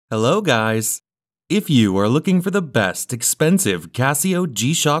Hello guys! If you are looking for the best expensive Casio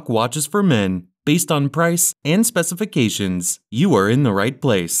G-Shock watches for men based on price and specifications, you are in the right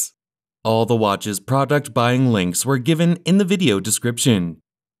place. All the watches product buying links were given in the video description.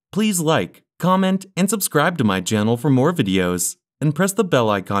 Please like, comment, and subscribe to my channel for more videos, and press the bell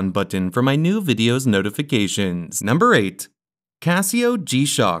icon button for my new videos notifications. Number 8. Casio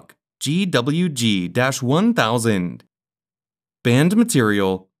G-Shock GWG-1000. Band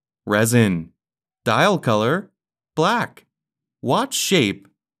material, resin. Dial color, black. Watch shape,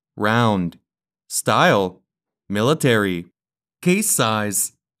 round. Style, military. Case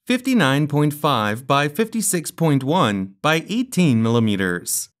size, 59.5 by 56.1 by 18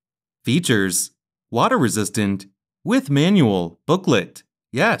 millimeters. Features, water resistant, with manual, booklet,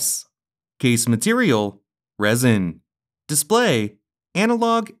 yes. Case material, resin. Display,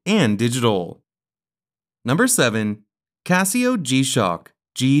 analog and digital. Number 7. Casio G-Shock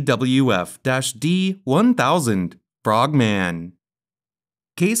GWF-D1000 FROGMAN.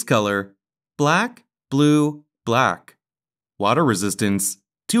 Case color, black, blue, black. Water resistance,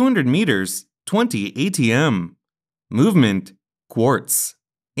 200 meters, 20 ATM. Movement, quartz.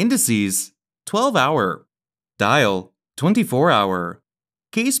 Indices, 12-hour. Dial, 24-hour.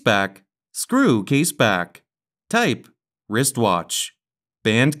 Case back, screw case back. Type, wristwatch.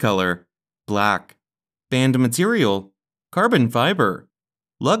 Band color, black. Band material, carbon fiber.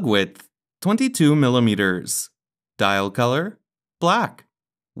 Lug width, 22 millimeters. Dial color, black.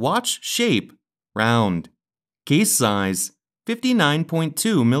 Watch shape, round. Case size,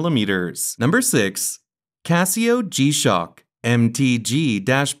 59.2 millimeters. Number 6. Casio G-Shock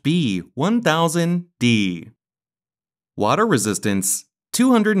MTG-B1000D. Water resistance,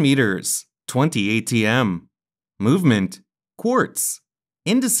 200 meters, 20 ATM. Movement, quartz.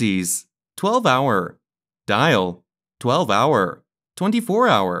 Indices, 12-hour. Dial, 12-hour,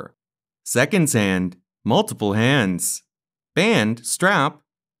 24-hour. Seconds hand, multiple hands. Band, strap,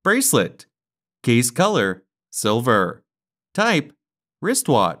 bracelet. Case color, silver. Type,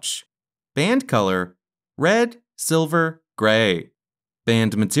 wristwatch. Band color, red, silver, gray.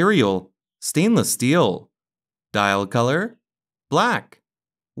 Band material, stainless steel. Dial color, black.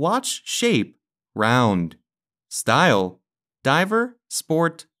 Watch shape, round. Style, diver,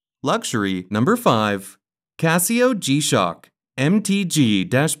 sport, luxury. Number 5. Casio G-Shock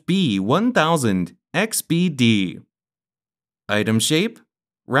MTG-B1000 XBD. Item shape,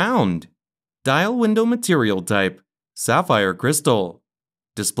 round. Dial window material type, sapphire crystal.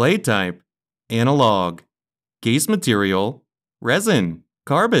 Display type, analog. Case material, resin,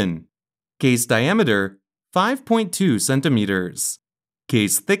 carbon. Case diameter, 5.2 centimeters.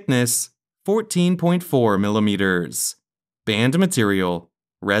 Case thickness, 14.4 millimeters. Band material,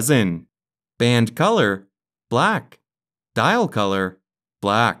 resin. Band color, black. Dial color,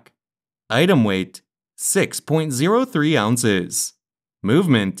 black. Item weight, 6.03 ounces.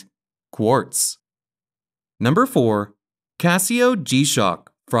 Movement, quartz. Number 4. Casio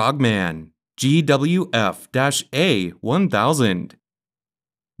G-Shock FROGMAN GWF-A1000.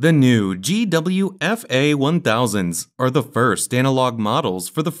 The new GWF-A1000s are the first analog models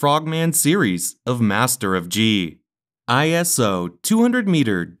for the FROGMAN series of Master of G. ISO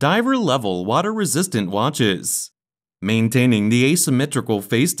 200-meter diver-level water-resistant watches. Maintaining the asymmetrical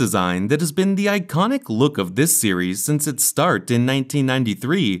face design that has been the iconic look of this series since its start in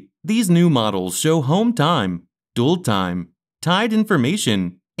 1993, these new models show home time, dual time, tide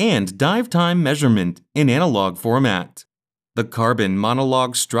information, and dive time measurement in analog format. The carbon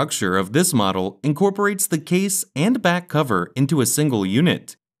monologue structure of this model incorporates the case and back cover into a single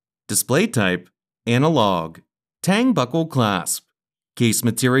unit. Display type, analog. Tang buckle clasp. Case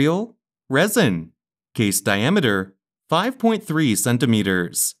material, resin. Case diameter, 5.3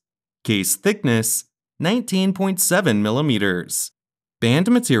 centimeters. Case thickness, 19.7 millimeters. Band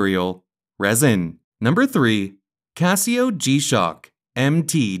material, resin. Number 3. Casio G-Shock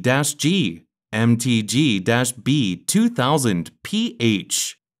MT-G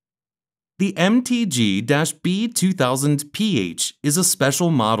MTG-B2000PH. The MTG-B2000PH is a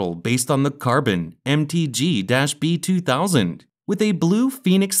special model based on the carbon MTG-B2000 with a blue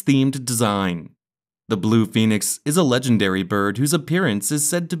phoenix-themed design. The blue phoenix is a legendary bird whose appearance is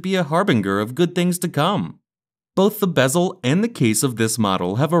said to be a harbinger of good things to come. Both the bezel and the case of this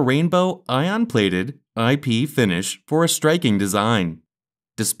model have a rainbow ion-plated IP finish for a striking design.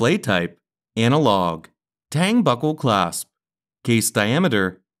 Display type, analog. Tang buckle clasp. Case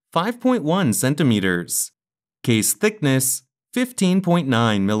diameter, 5.1 centimeters. Case thickness,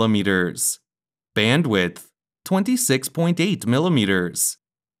 15.9 millimeters. Band width, 26.8 millimeters.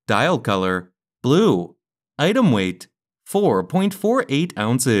 Dial color, blue. Item weight, 4.48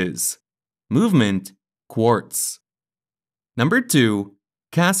 ounces. Movement, quartz. Number 2.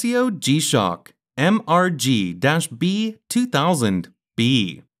 Casio G-Shock MRG-B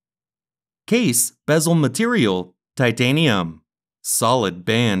 2000B. Case bezel material, titanium. Solid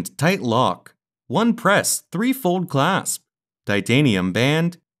band tight lock. 1 press 3-fold clasp. Titanium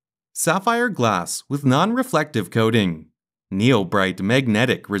band. Sapphire glass with non-reflective coating. Neo-Bright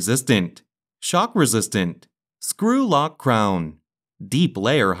magnetic resistant. Shock resistant. Screw lock crown. Deep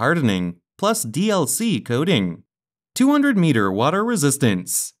layer hardening plus DLC coating. 200-meter water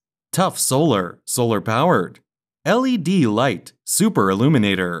resistance. Tough solar powered. LED light super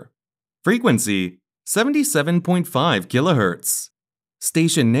illuminator. Frequency 77.5 kHz.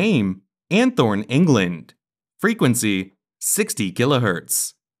 Station name Anthorn, England. Frequency 60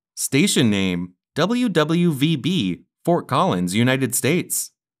 kHz. Station name WWVB, Fort Collins, United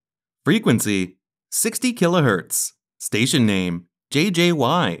States. Frequency 60 kHz. Station name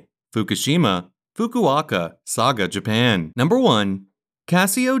JJY, Fukushima, Fukuoka, Saga, Japan. Number 1.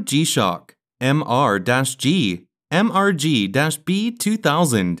 Casio G-Shock MR-G MRG-B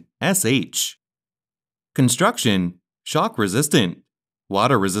 2000 SH. Construction, shock resistant.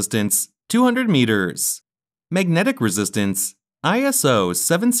 Water resistance, 200 meters. Magnetic resistance, ISO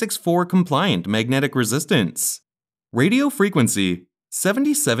 764 compliant magnetic resistance. Radio frequency,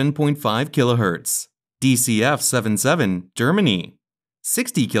 77.5 kHz. DCF 77, Germany.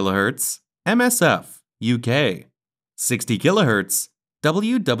 60 kHz, MSF, UK. 60 kHz,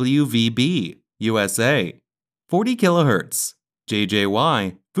 WWVB, USA. 40 kHz,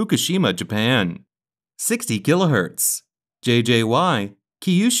 JJY, Fukushima, Japan. 60 kHz, JJY,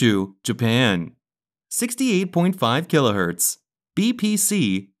 Kyushu, Japan. 68.5 kHz,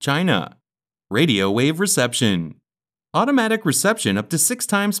 BPC, China. Radio wave reception. Automatic reception up to 6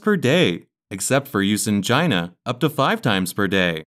 times per day, except for use in China, up to 5 times per day.